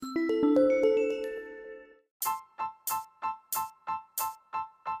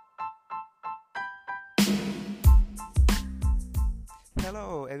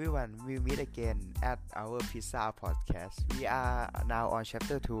everyone, we meet again at our Pizza podcast. We are now on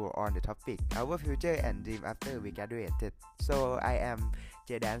chapter 2 on the topic Our Future and Dream After We Graduated. So I am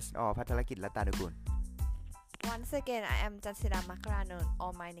J-Dance or Pathalakit Latanugun. Once again, I am Jansira Makaranun,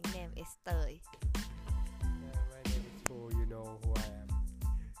 or my nickname is Tơi. My name is Fu, you know who I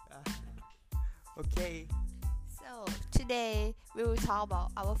am. Okay. So, today we will talk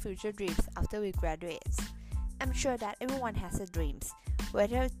about our future dreams after we graduate. I'm sure that everyone has a dreams,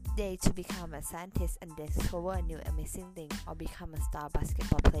 whether they to become a scientist and discover a new amazing thing or become a star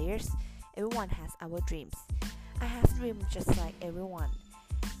basketball players. Everyone has our dreams. I have dreams just like everyone,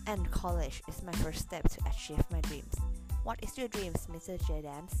 and college is my first step to achieve my dreams. What is your dreams, Mr.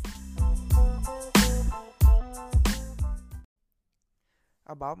 J-Dance?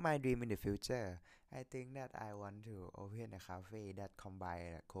 About my dream in the future, I think that I want to open a cafe that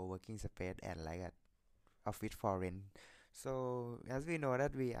combine a co-working space and like a office for rent. So as we know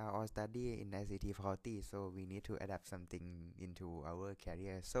that we are all study in ICT faculty, so we need to adapt something into our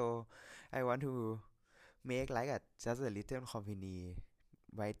career. So I want to make like just a little company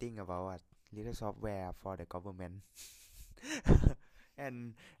writing about a little software for the government.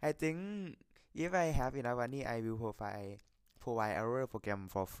 And I think if I have enough money, I will provide our program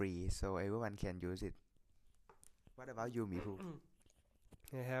for free so everyone can use it. What about you, Mipu?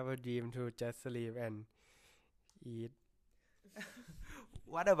 I have a dream to just sleep and eat.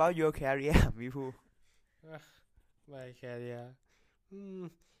 What about your career, Mipu? My career.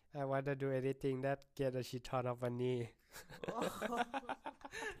 I want to do anything that get a shit ton of money.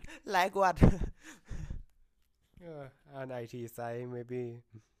 Like what? On IT side, maybe.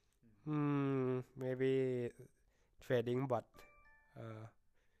 Maybe trading bot.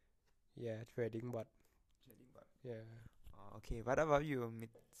 Trading bot. Yeah. Okay, what about you,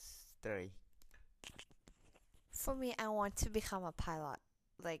 Mr. For me, I want to become a pilot.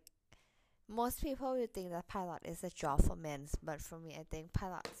 Like, most people will think that pilot is a job for men, but for me, I think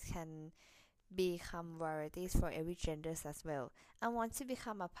pilots can become varieties for every genders as well. I want to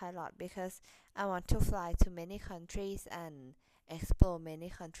become a pilot because I want to fly to many countries and explore many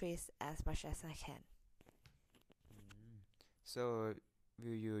countries as much as I can. So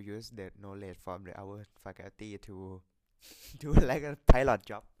will you use the knowledge from our faculty to do like a pilot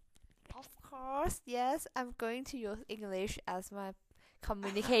job? Of course, yes, I'm going to use English as my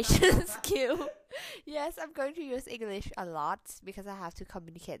communication skill. Yes, I'm going to use English a lot because I have to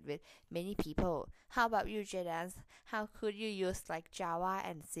communicate with many people. How about you, J-Dance? How could you use like Java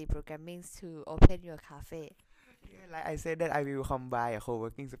and C programming to open your cafe? Yeah, like I said that I will combine a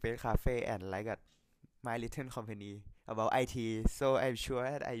co-working space cafe and like my little company about IT. So I'm sure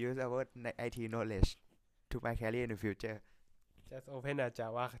that I use our IT knowledge to my career in the future. Just open a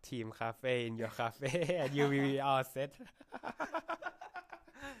Java team cafe in your cafe and you will be all set.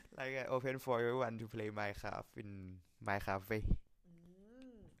 Like I open for everyone to play Minecraft in my cafe.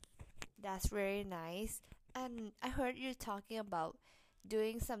 That's very nice. And I heard you talking about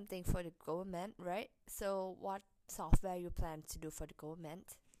doing something for the government, right? So what software you plan to do for the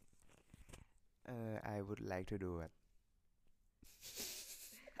government? I would like to do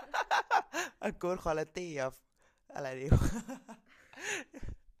a good quality of อะไรดี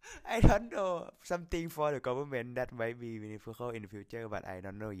I don't know something for the government that might be beneficial in the future, but I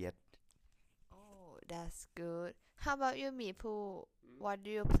don't know yet. Oh, that's good. How about you, Mipu? What do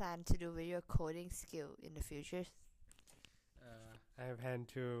you plan to do with your coding skill in the future? I plan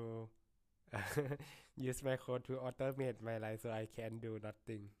to use my code to automate my life so I can do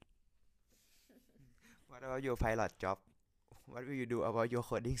nothing. What about your pilot job? What will you do about your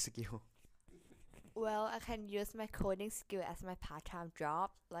coding skill? Well, I can use my coding skill as my part-time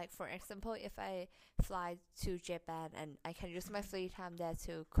job. Like, for example, if I fly to Japan and I can use my free time there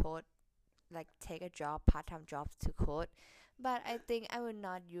to code, like take a job, part-time job to code. But I think I will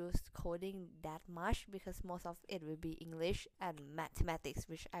not use coding that much because most of it will be English and mathematics,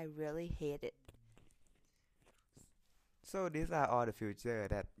 which I really hate it. So these are all the future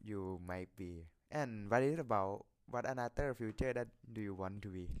that you might be. And what is about what another future that do you want to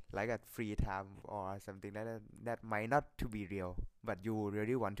be? Like a free time or something that might not to be real, but you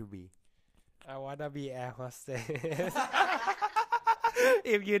really want to be. I wanna be air hostess.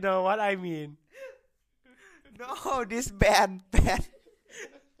 If you know what I mean. No, this bad.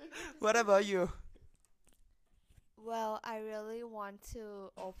 What about you? Well, I really want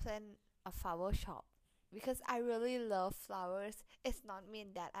to open a flower shop because I really love flowers. It's not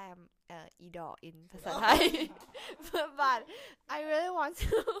mean that I am idol in ภาษาไทย but I really want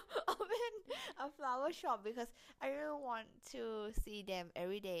to open a flower shop because I really want to see them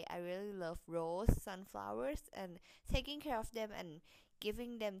every day. I really love rose, sunflowers, and taking care of them and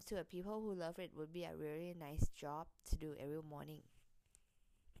giving them to the people who love it would be a really nice job to do every morning.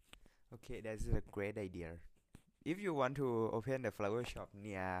 Okay, that's a great idea. If you want to open a flower shop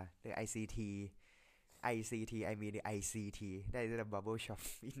near the I mean the ICT, that is a bubble shop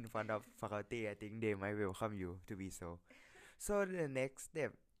in front of faculty, I think they might welcome you to be so. So the next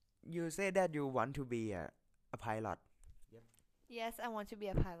step, you say that you want to be a pilot. Yes, I want to be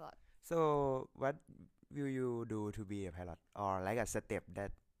a pilot. So what will you do to be a pilot, or like a step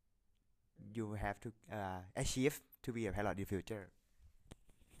that you have to achieve to be a pilot in future?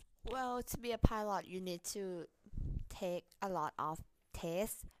 Well, to be a pilot, you need to take a lot of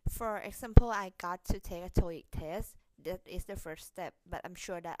tests. For example, I got to take a TOEIC test. That is the first step, but I'm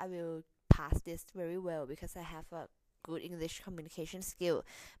sure that I will pass this very well because I have a good English communication skill.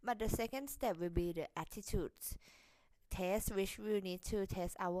 But the second step will be the attitudes test, which we need to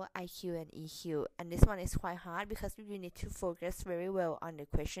test our IQ and EQ. And this one is quite hard because we need to focus very well on the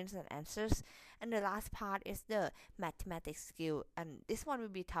questions and answers. And the last part is the mathematics skill. And this one will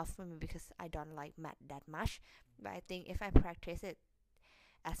be tough for me because I don't like math that much. But I think if I practice it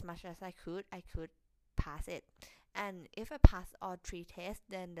as much as I could pass it. And if I pass all three tests,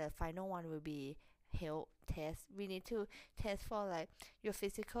 then the final one will be health test. We need to test for like your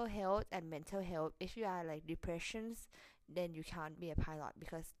physical health and mental health. If you are like depressions, then you can't be a pilot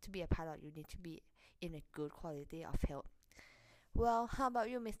because to be a pilot you need to be in a good quality of health. Well, how about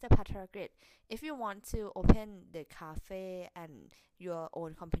you, Mr. Patragrit? If you want to open the cafe and your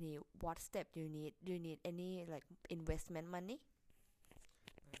own company, what step do you need? Do you need any like investment money?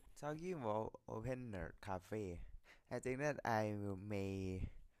 Talking about open a cafe, I think that may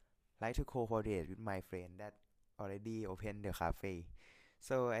like to cooperate with my friend that already opened the cafe.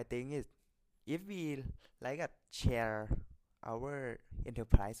 So I think if we like share our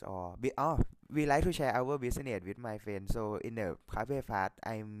enterprise or we like to share our business with my friend. So in the cafe part,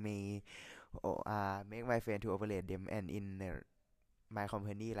 I may make my friend to operate them, and in my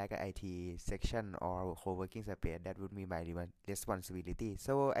company like a IT section or co-working space, that would be my responsibility.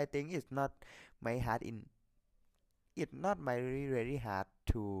 So I think it's not my really hard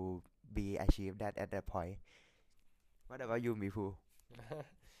to be achieve that at that point. What about you, Mipu?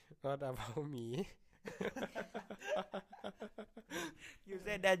 What about me? You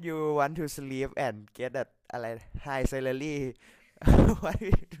said that you want to sleep and get that high salary. what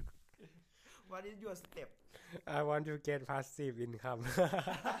is what is your step? I want to get passive income.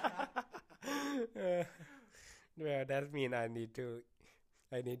 Well, that means I need to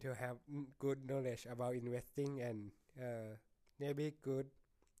have good knowledge about investing and maybe good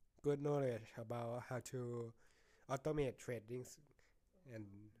knowledge about how to automate tradings and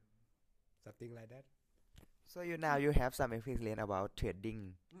something like that. So you have some experience about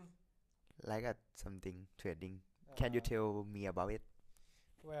trading, like something trading. Can you tell me about it?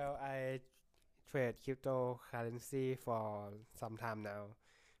 Well, I trade cryptocurrency for some time now.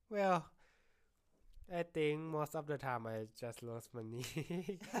 Well, I think most of the time I just lost money.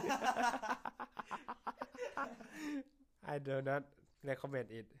 I do not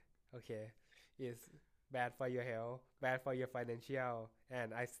recommend it. Okay, it's bad for your health, bad for your financial,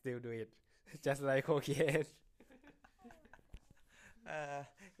 and I still do it, just like cocaine.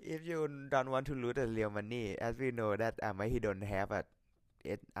 If you don't want to lose the real money, as we know that he don't have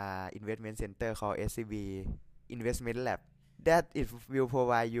investment center called SCB Investment Lab, that it will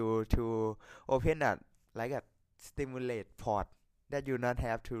provide you to open a stimulate port that you not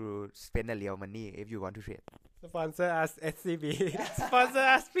have to spend the real money if you want to trade. Sponsor us, SCB. Sponsor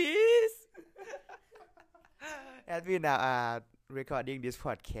us, please. As we now are recording this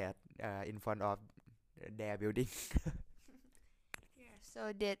podcast in front of their building.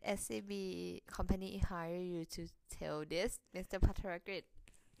 So did SCB company hire you to tell this, Mr. Patragrit?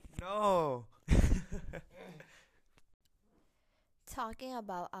 No. Talking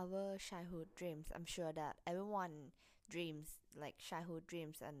about our childhood dreams, I'm sure that everyone dreams like childhood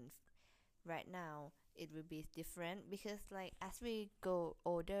dreams, and right now it will be different because like as we go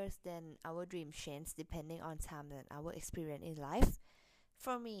older, then our dreams change depending on time and our experience in life.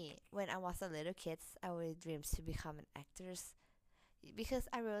 For me, when I was a little kid, our dreams to become an actress because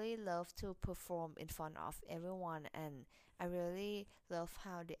I really love to perform in front of everyone, and I really love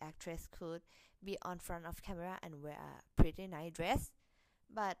how the actress could be on front of camera and wear a pretty nice dress.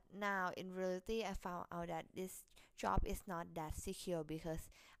 But now in reality I found out that this job is not that secure because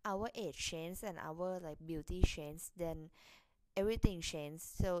our age changes and our like beauty changes, then everything changes,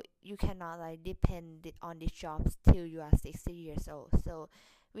 so you cannot like depend on this job till you are 60 years old. So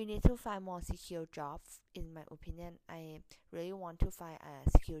we need to find more secure jobs. In my opinion, I really want to find a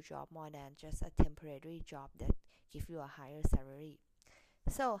secure job more than just a temporary job that give you a higher salary.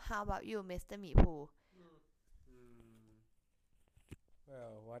 So, how about you, Mr. Meepu? Mm,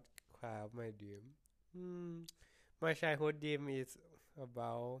 well, what kind of my dream? Mm, my childhood dream is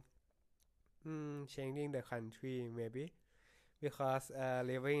about changing the country maybe because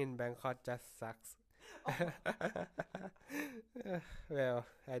living in Bangkok just sucks. Well,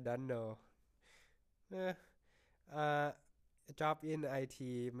 I don't know. Uh, uh, job in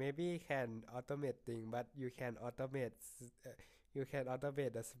IT maybe can automate thing, but you can automate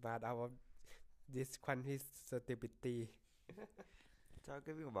the smart out of this country's stupidity.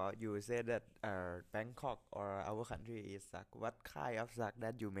 Talking about you said that Bangkok or our country is suck. What kind of suck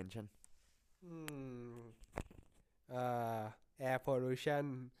that you mentioned? Hmm. Uh, Air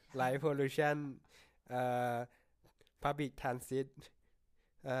pollution, light pollution, uh, public transit,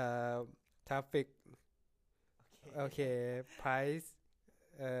 uh, traffic. Okay, price,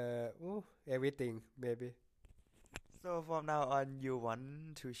 everything maybe. So from now on, you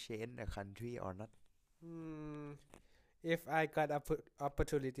want to change the country or not? Hmm. If I got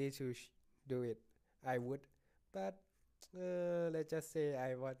opportunity to do it, I would. But let's just say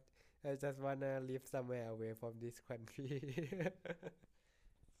I just wanna live somewhere away from this country.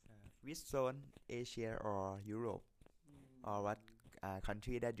 Which zone, Asia or Europe, or what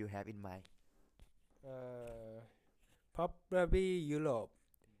country that you have in mind? uh, Probably Europe.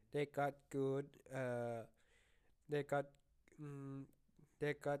 They got good. They got. Mm,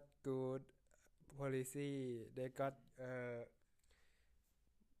 they got good policy. They got.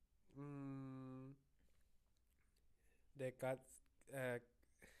 Mm, they got. Uh,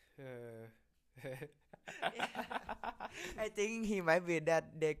 uh, I think he might be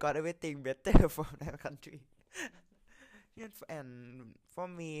that they got everything better from that country. Yes, and for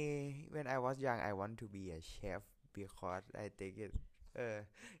me, when I was young, I want to be a chef because I think it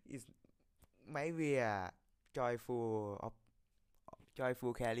might be a joyful of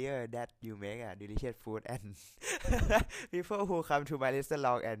joyful career that you make a delicious food and people who come to my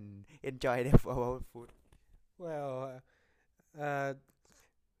restaurant and enjoy the our food. well, uh,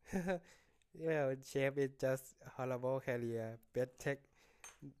 well, chef is just horrible career. Pet tech.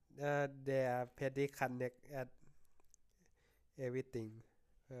 They are petty connect at everything.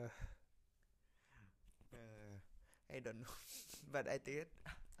 Uh, I don't know, but I think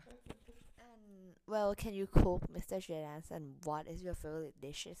And well, can you cook, Mr. Jadas? And what is your favorite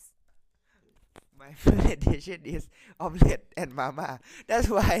dishes? my favorite dish is omelette and mama. That's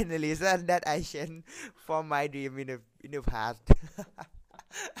why the reason that I changed for my dream in the past.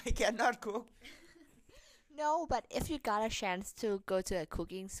 I cannot cook. No, but if you got a chance to go to a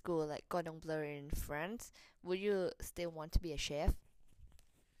cooking school like Cordon Bleu in France, would you still want to be a chef?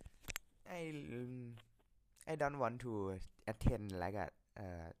 I mm, I don't want to attend like a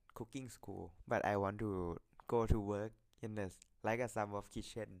cooking school, but I want to go to work in the like a some of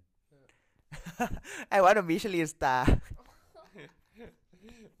kitchen. I want a Michelin star.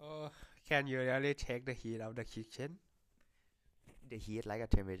 oh, can you really take the heat of the kitchen? The heat like a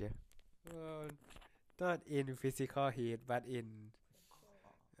temperature. Uh, Not in physical heat, but in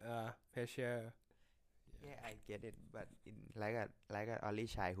pressure. Yeah, I get it, but in like a early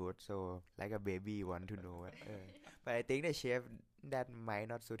childhood, so like a baby want to know it. But I think the chef that might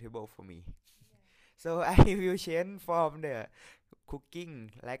not suitable for me. So I will change from the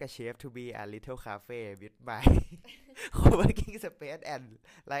cooking like a chef to be a little cafe with my co-working space and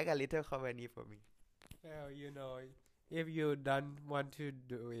like a little company for me. Well, if you don't want to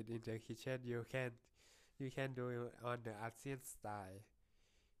do it in the kitchen, you can do it on the ASEAN style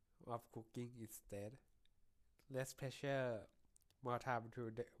of cooking instead. Less pressure, more time to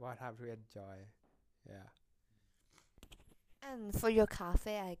enjoy. Yeah. And for your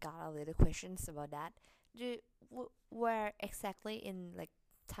cafe, I got a little questions about that. Where exactly in like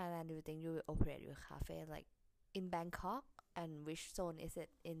Thailand do you think you will operate your cafe? Like in Bangkok, and which zone is it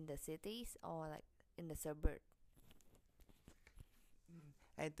in the cities or like in the suburb?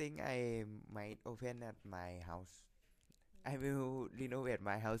 I think I might open at my house. I will renovate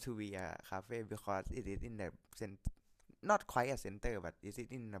my house to be a cafe because it is in the not quite a center, but it is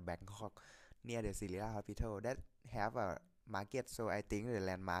in Bangkok near the Sirila Hospital that have a market. So I think the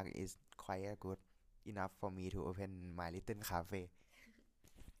landmark is quite good enough for me to open my little cafe.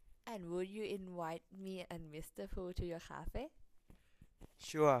 And would you invite me and Mr. Fu to your cafe?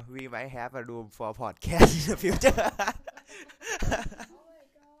 Sure, we might have a room for podcast in the future.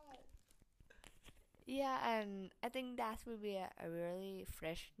 Yeah, and I think that will be a really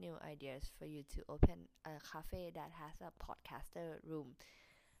fresh new ideas for you to open a cafe that has a podcaster room.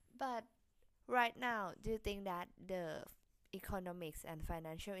 But right now, do you think that the economics and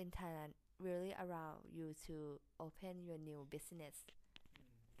financial in Thailand really allow you to open your new business?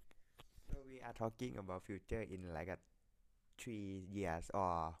 we are talking about future in like a 3 years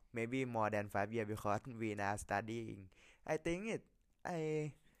or maybe more than 5 years because we are studying. I think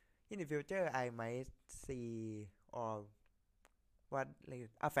I in the future I might see or what like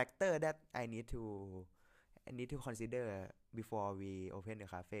a factor that I need to consider before we open the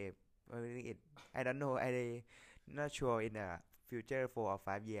cafe. It I don't know. I not sure in a future 4 or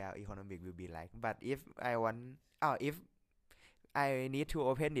 5 year economic will be like. But if I need to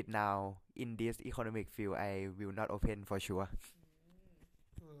open it now in this economic field, I will not open for sure.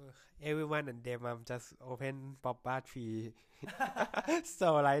 Everyone and their mom just open pop-up tree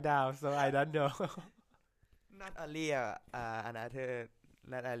so right now, so I don't know. Not only another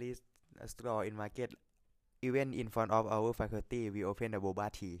not only a store in market, even in front of our faculty, we open a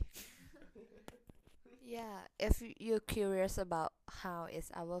boba tea. Yeah, if you're curious about how is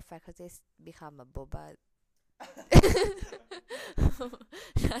our faculties become a boba,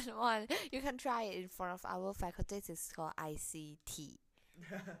 that one you can try it in front of our faculties. It's called ICT.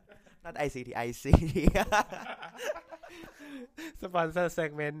 Not ICT, ICT. Sponsor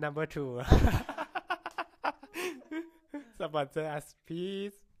segment number 2. Sponsor us,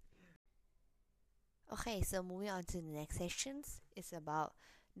 please. Okay, so moving on to the next sections, it's about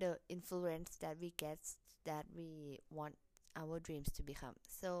the influence that we get that we want our dreams to become.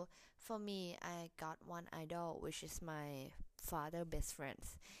 So for me, I got one idol, which is my father best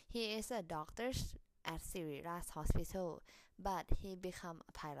friends. He is a doctor at Siriras Hospital, but he become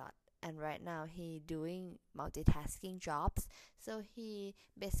a pilot. And right now he doing multitasking jobs. So he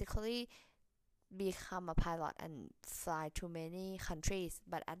basically become a pilot and fly to many countries,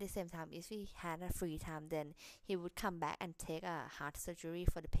 but at the same time if he had a free time, then he would come back and take a heart surgery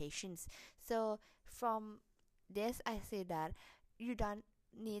for the patients. So from this I say that you don't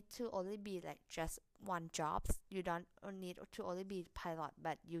need to only be like just one job. You don't need to only be pilot,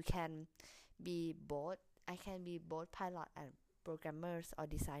 but you can be both. I can be both pilot and programmers or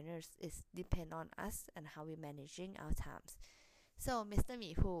designers. It depend on us and how we managing our times. So Mr.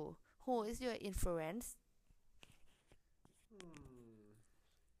 Mipu, who is your influence?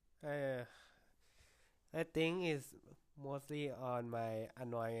 Uh, I think it's mostly on my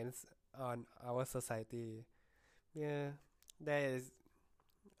annoyance on our society. Yeah, there is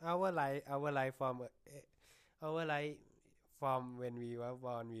our life from when we were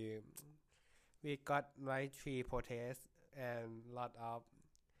born. We got like 3 protests and lot of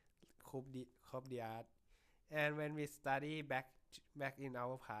cop the art. And when we study back in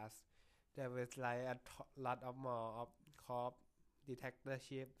our past, there was like a lot of more of cop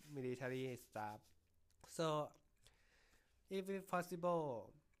detectorship military stuff. So if it's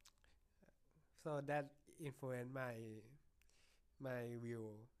possible, so that influence my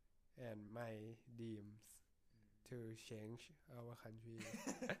view and my dreams to change our country.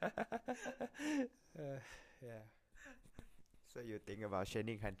 Yeah. So you think about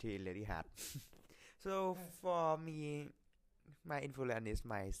changing country really hard. So for me, my influence is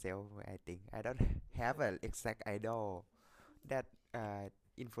myself. I think I don't have an exact idol that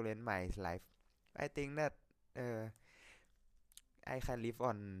influence my life. I think that uh, I can live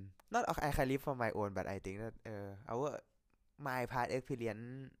on not I can live on my own, but I think that our my past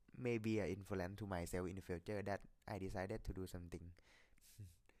experience may be an influence to myself in the future that I decided to do something.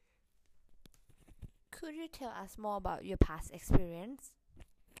 Could you tell us more about your past experience?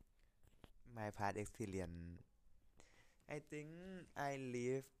 My past experience, I think I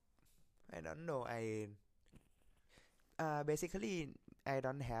live. I don't know. Basically I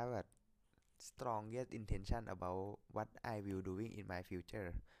don't have a strongest intention about what I will doing in my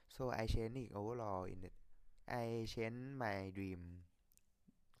future. So I change it overall in it. I change my dream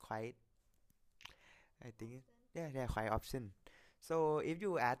quite. I think yeah, they're quite often. So if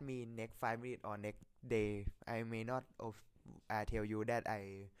you ask me next 5 minutes or next day, I may not I tell you that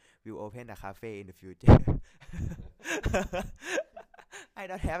I will open a cafe in the future. I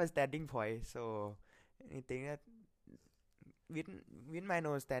don't have a standing point, so I think that with with my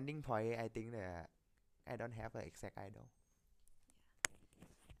no standing point, I think that I don't have an exact idol.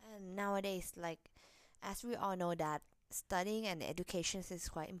 And nowadays, like as we all know that studying and education is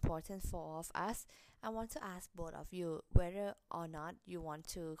quite important for all of us. I want to ask both of you whether or not you want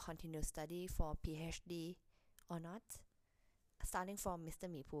to continue study for PhD or not. Starting from Mr.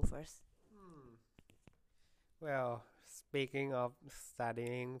 Mipu first. Well, speaking of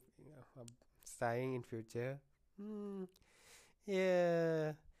studying in future,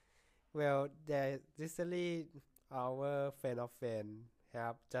 yeah. Well, there recently our friend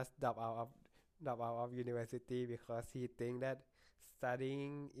have just dropped out of university because he think that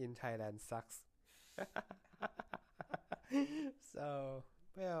studying in Thailand sucks. So,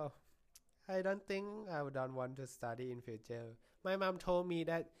 well, I don't think I don't want to study in future. My mom told me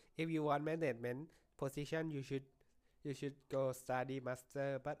that if you want management position, you should go study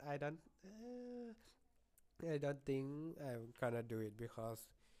master. But I don't think I'm gonna do it because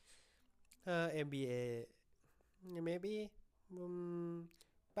MBA maybe. Um,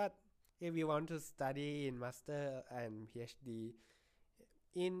 but if you want to study in master and PhD,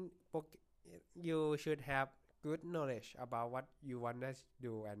 in you should have good knowledge about what you wanna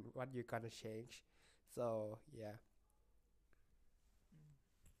do and what you gonna change. So yeah.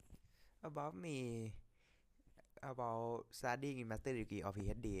 About me, about studying in master degree or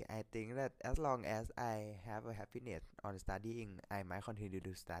PhD, I think that as long as I have a happiness on studying, I might continue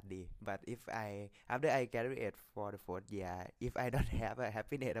to study. But if after I graduate for the fourth year, if I don't have a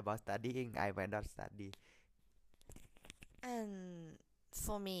happiness about studying, I might not study. And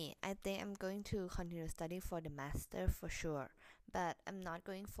for me, I think I'm going to continue studying for the master for sure, but I'm not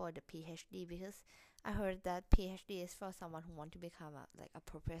going for the PhD because I heard that PhD is for someone who want to become a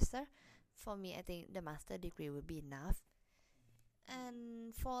professor. For me, I think the master degree would be enough.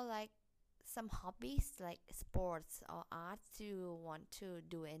 And for some hobbies like sports or arts, do you want to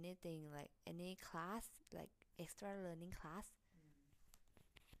do anything like any class, like extra learning class?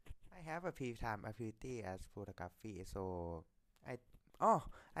 I have a part-time activity as photography, so I oh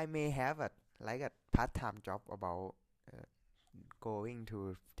I may have a part-time job about uh, going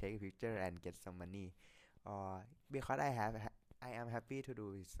to take picture and get some money, because I am happy to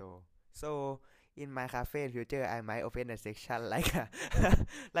do it. So in my cafe in future, I might open a section like a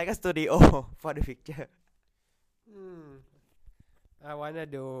like a studio for the picture. Hmm. I wanna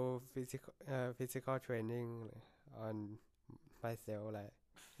do physical training on myself like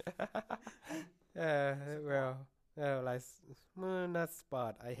uh well like not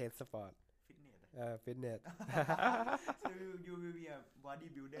sport. I hate sport. Fitness. So you will be a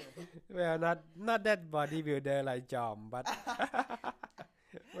bodybuilder. Well, not that bodybuilder like Jom, but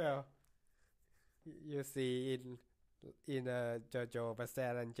well, you see in JoJo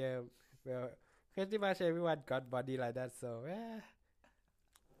Bizarre Adventure, well, pretty much everyone got body like that. So yeah,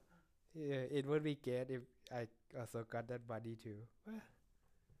 it would be great if I also got that body too.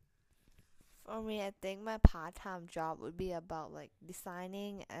 For me, I think my part-time job would be about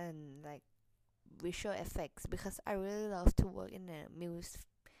designing and visual effects because I really love to work in the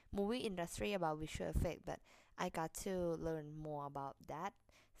movie industry about visual effects, but I got to learn more about that.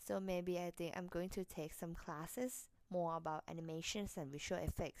 So maybe I think I'm going to take some classes more about animations and visual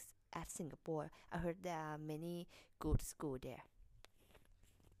effects at Singapore. I heard there are many good schools there.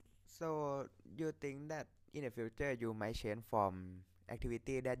 So you think that in the future you might change from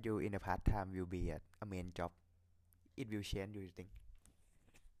activity that you in the part time will be a main job? It will change, you think?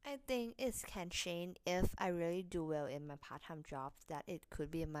 I think it can change if I really do well in my part-time jobs that it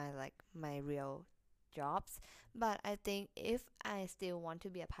could be my real jobs. But I think if I still want to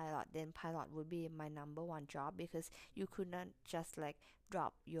be a pilot, then pilot would be my number one job because you could not just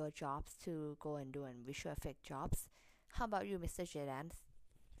drop your jobs to go and do an visual effect jobs. How about you, Mr. Jadans?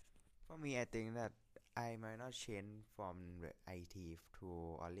 For me, I think that I might not change from the IT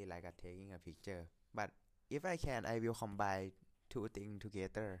to only taking a picture. But if I can, I will combine two things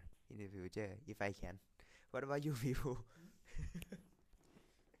together in the future if I can. What about you, people?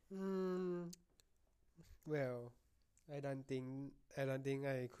 Mm, well, I don't think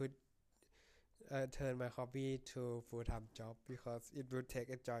I could turn my hobby to full-time job because it would take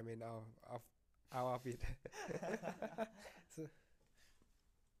enjoyment out of it. So,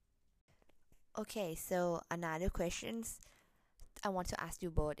 Okay, so another questions I want to ask you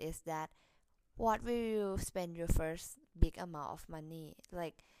both is that what will you spend your first big amount of money?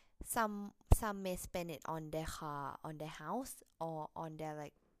 Like some may spend it on their car, on their house, or on their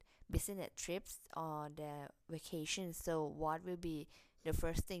business trips or their vacations. So what will be the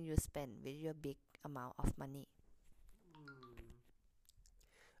first thing you spend with your big amount of money?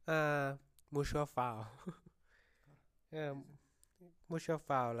 uh, mutual fund. um, mutual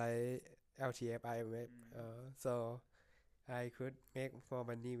fund like LTF, IMF. So I could make more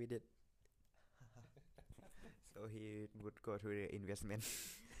money with it. So he would go to the investment.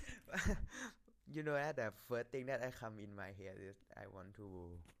 You know that the first thing that I come in my head is I want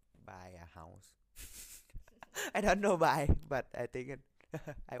to buy a house. I don't know why, but I think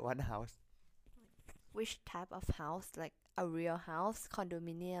I want a house. Which type of house? Like a real house,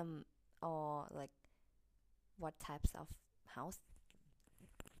 condominium, or what types of house?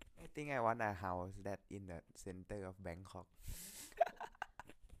 I think I want a house that in the center of Bangkok.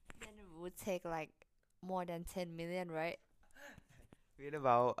 Then it would take more than 10 million, right? With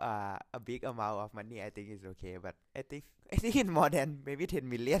about a big amount of money, I think it's okay. But I think it's more than maybe 10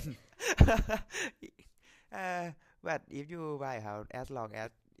 million. uh, but if you buy a house, as long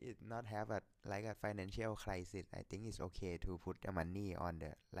as it not have a like a financial crisis, I think it's okay to put the money on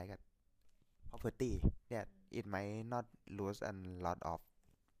the like a property that it might not lose a lot of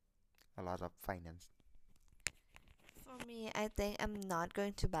finance. For me, I think I'm not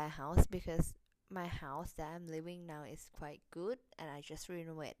going to buy a house because my house that I'm living now is quite good and I just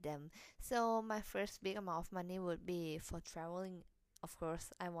renovate them. So my first big amount of money would be for traveling. Of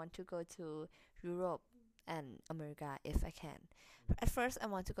course, I want to go to Europe and America if I can. At first, I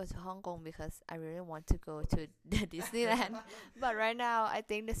want to go to Hong Kong because I really want to go to the Disneyland. But right now, I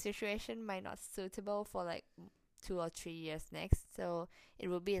think the situation might not suitable for like 2 or 3 years next. So it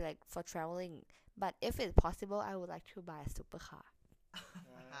will be like for traveling. But if it's possible, I would like to buy a supercar.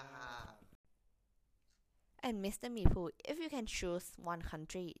 And Mr. Mipu, if you can choose one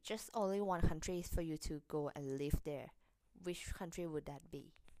country, just only one country is for you to go and live there, which country would that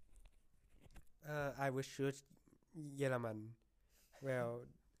be? I would choose Yereman. Well,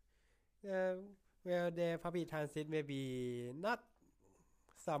 uh, their public transit may be not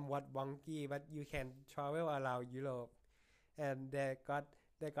somewhat wonky, but you can travel around Europe, and they got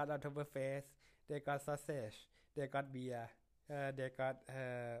Oktoberfest, they got sausage, they got beer, they got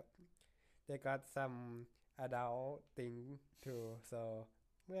some adult thing too. So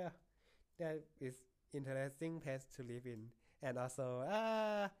yeah, that is interesting place to live in, and also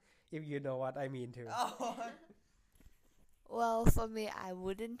if you know what I mean too. Well, for me, I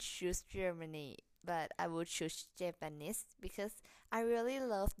wouldn't choose Germany, but I would choose Japanese because I really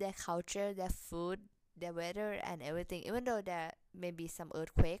love their culture, their food, their weather, and everything. Even though there may be some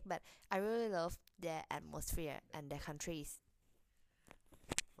earthquake, but I really love their atmosphere and their countries.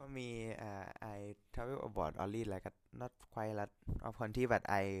 For me, I travel abroad only like not quite a lot of country, but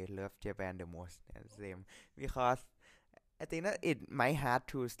I love Japan the most. Same because I think that it might hard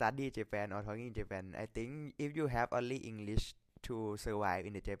to study Japan or talking in Japan. I think if you have only English to survive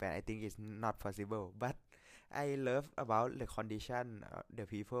in the Japan, I think it's not possible. But I love about the condition, the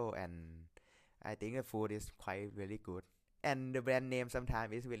people, and I think the food is quite really good. And the brand name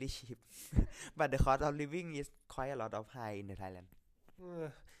sometimes is really cheap, but the cost of living is quite a lot of high in the Thailand. Uh,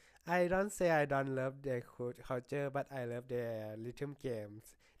 I don't say I don't love their culture, but I love their rhythm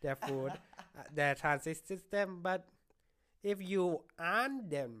games, their food, their transit system. But if you earn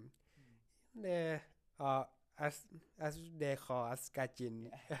them, they are as they call us gajin.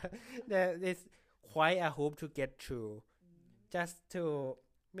 There is quite a hope to get through. Just to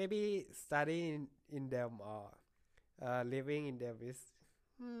maybe study in them or living in them is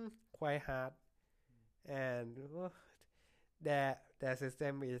quite hard, and their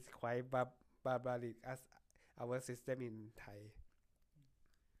system is quite barbaric as our system in Thai.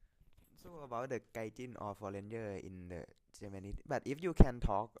 So about the gaijin or foreigner in the Japanese, but if you can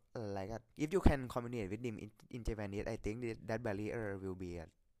talk if you can communicate with them in Japanese, I think that barrier will be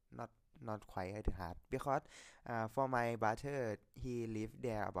not not quite hard because for my brother he lived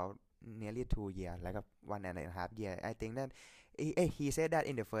there about nearly 2 years, like 1.5 year. I think that he said that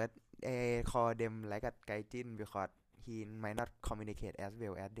in the first call them like a gaijin because he might not communicate as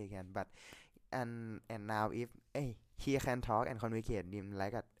well as they can, but and now if he can talk and communicate him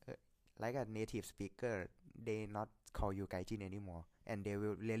like a native speaker, they not call you gaijin anymore, and they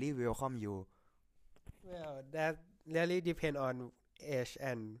will really welcome you. Well, that really depend on age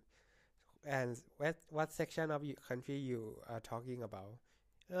and what section of your country you are talking about.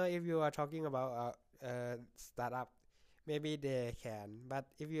 If you are talking about a startup, maybe they can. But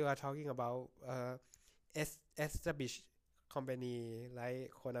if you are talking about established company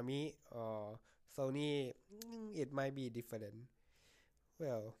like Konami or Sony, it might be different.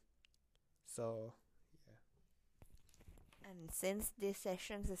 Well, so And since this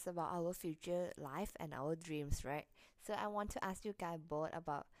session is about our future life and our dreams, right? So I want to ask you guys both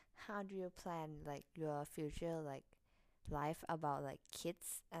about how do you plan like your future like life about like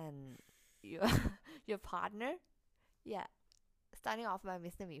kids and your your partner? Yeah. Starting off by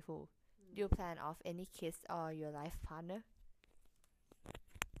Mr. Mifu. Do you plan of any kids or your life partner?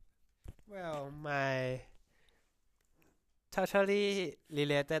 well, my totally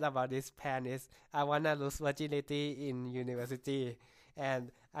related about this plan is I wanna lose virginity in university,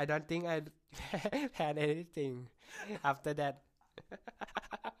 and I don't think I plan anything after that.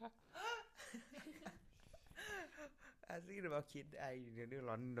 I think about kid, I really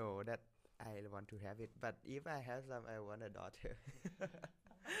don't know that I want to have it, but if I have some, I want a daughter.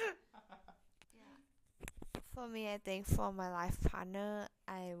 For me, I think for my life partner,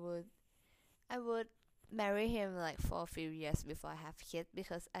 I would marry him like for a few years before I have kids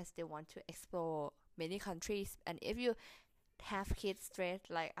because I still want to explore many countries. And if you have kids straight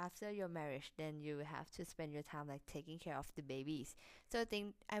like after your marriage, then you have to spend your time like taking care of the babies. So I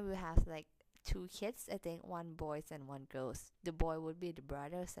think I will have like 2 kids. I think 1 boys and 1 girls. The boy would be the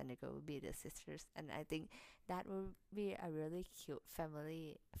brothers and the girl would be the sisters. And I think that would be a really cute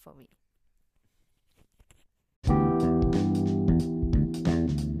family for me.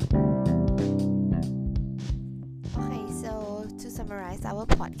 Okay, so to summarize our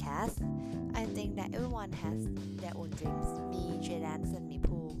podcast, I think that everyone has their own dreams. Me, Jadance, and me,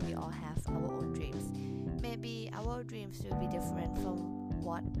 Pooh, we all have our own dreams. Maybe our dreams will be different from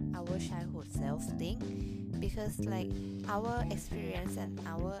what our childhood self think, because like our experience and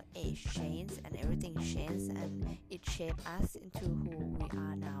our age change and everything changes, and it shapes us into who we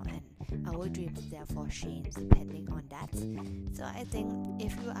are now, and our dreams therefore change depending on that. So I think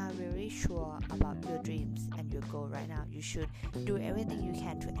if you are very sure about your dreams and your goal right now, you should do everything you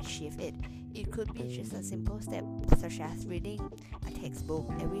can to achieve it. It could be just a simple step such as reading a textbook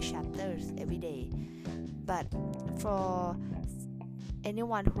every chapters every day. But for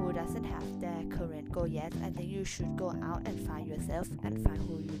anyone who doesn't have their current goal yet, I think you should go out and find yourself and find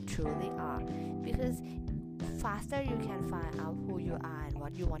who you truly are, because faster you can find out who you are and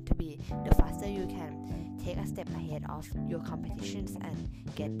what you want to be, the faster you can take a step ahead of your competitions and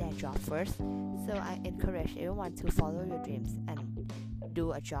get their job first. So I encourage everyone to follow your dreams and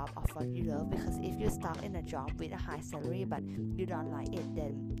do a job of what you love, because if you're stuck in a job with a high salary but you don't like it,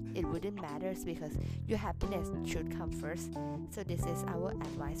 then it wouldn't matter, because your happiness should come first. So this is our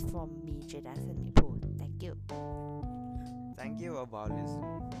advice from me, Jadance, and me, Pooh. Thank you. Thank you about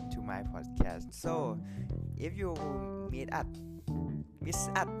listening to my podcast. So if you miss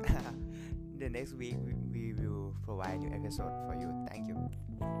us the next week we will provide new episode for you. Thank you.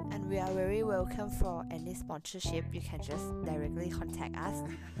 And we are very welcome for any sponsorship. You can just directly contact us.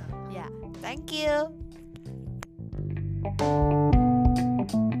 Yeah, thank you.